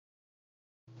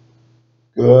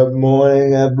Good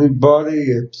morning, everybody.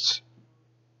 It's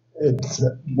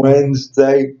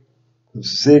Wednesday, the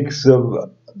 6th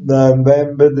of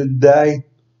November today.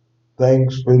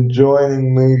 Thanks for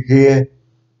joining me here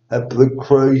at the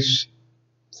crease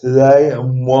today,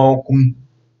 and welcome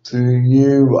to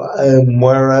you and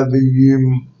wherever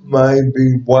you may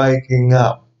be waking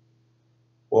up.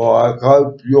 Well, I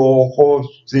hope your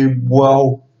horse did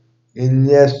well in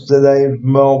yesterday's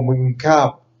Melbourne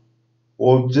Cup.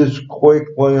 Well, just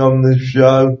quickly on the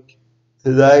show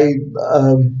today,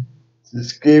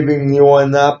 just giving you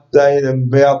an update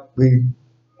about the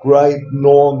Great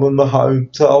Northern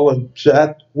Hotel at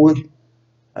Chatswood.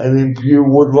 And if you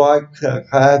would like to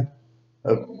have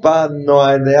a fun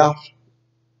night out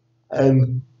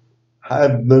and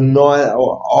have the night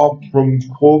off from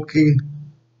cooking,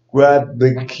 grab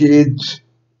the kids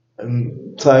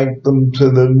and take them to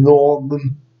the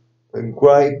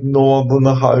Great Northern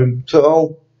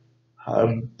Hotel.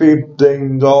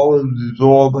 $15 is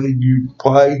all that you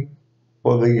pay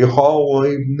for the whole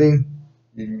evening.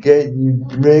 You get your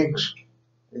drinks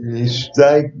and your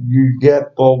steak, you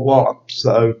get the lot.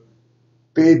 So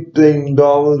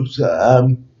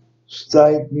 $15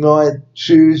 steak night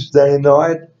Tuesday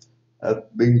night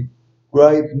at the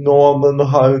Great Northern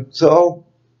Hotel.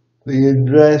 The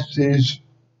address is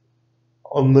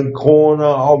on the corner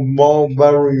of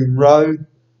Mulberry Road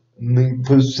and the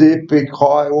Pacific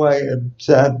Highway at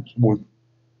Chatswood.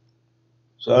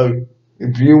 So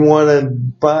if you want a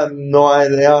fun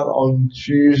night out on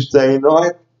Tuesday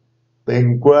night,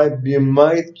 then grab your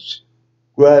mates,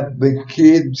 grab the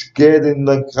kids, get in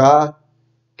the car,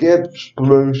 get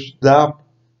spruced up,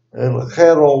 and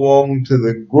head along to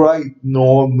the Great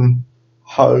Northern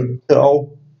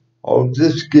Hotel. I'll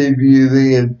just give you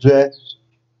the address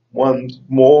once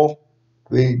more.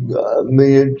 The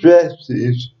address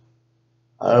is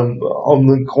on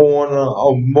the corner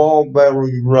of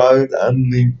Mulberry Road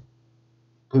and the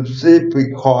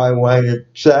Pacific Highway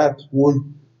at Chatswood,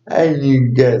 and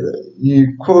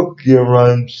you cook your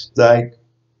own steak,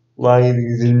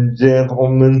 ladies and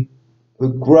gentlemen. The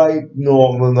Great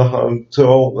Northern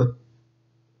Hotel,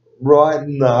 right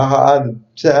in the heart of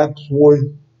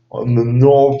Chatswood on the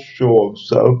North Shore.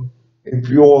 So if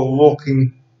you're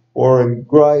looking for a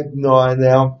great night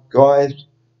out, guys,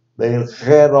 then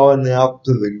head on out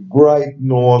to the Great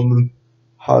Northern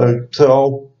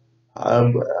Hotel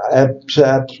at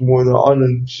Chatswood on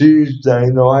a Tuesday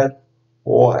night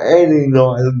or any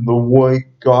night of the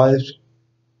week, guys.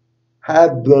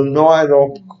 Have the night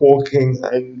off cooking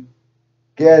and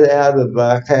get out of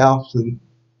the house and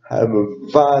have a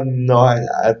fun night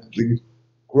at the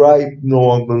Great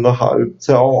Northern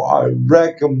Hotel. I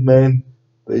recommend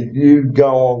that you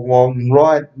go along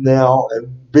right now and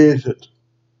visit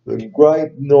the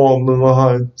Great Northern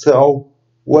Hotel,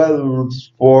 whether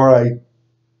it's for a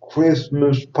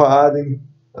Christmas party,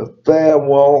 a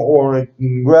farewell, or a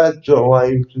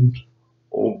congratulations,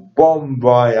 or bon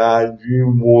voyage, you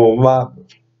will love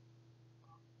it.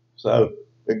 So,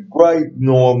 the Great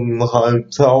Northern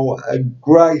Hotel, a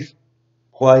great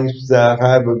place to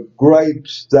have a great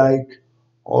steak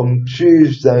on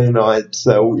Tuesday night.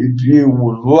 So, if you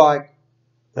would like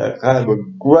to have a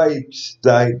great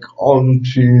steak on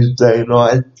Tuesday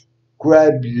night,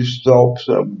 grab yourself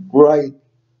some great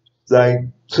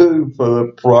steak, two for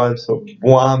the price of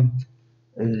one,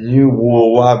 and you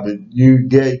will love it. You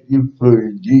get your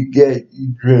food, you get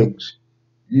your drinks,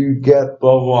 you get the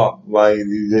lot,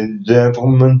 ladies and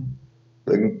gentlemen.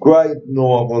 The Great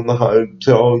Northern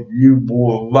Hotel, you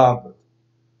will love it.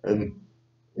 And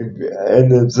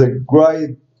it's a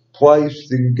great place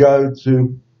to go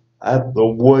to at the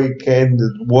weekend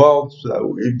as well.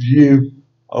 So if you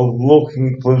are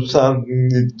looking for something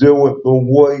to do at the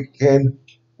weekend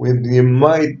with your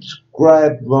mates,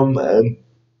 grab them and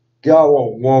go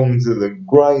along to the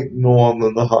Great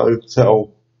Northern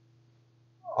Hotel.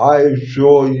 I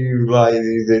assure you,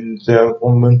 ladies and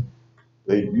gentlemen,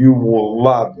 that you will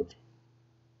love it.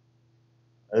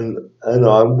 And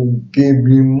I will give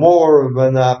you more of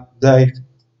an update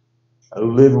a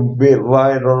little bit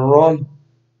later on.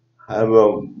 Have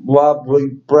a lovely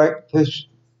breakfast,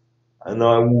 and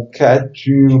I will catch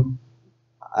you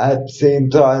at 10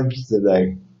 times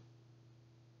today.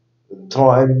 The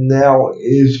time now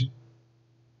is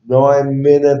 9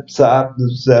 minutes after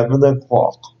 7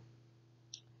 o'clock.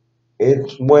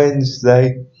 It's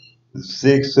Wednesday, the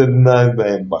 6th of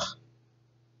November.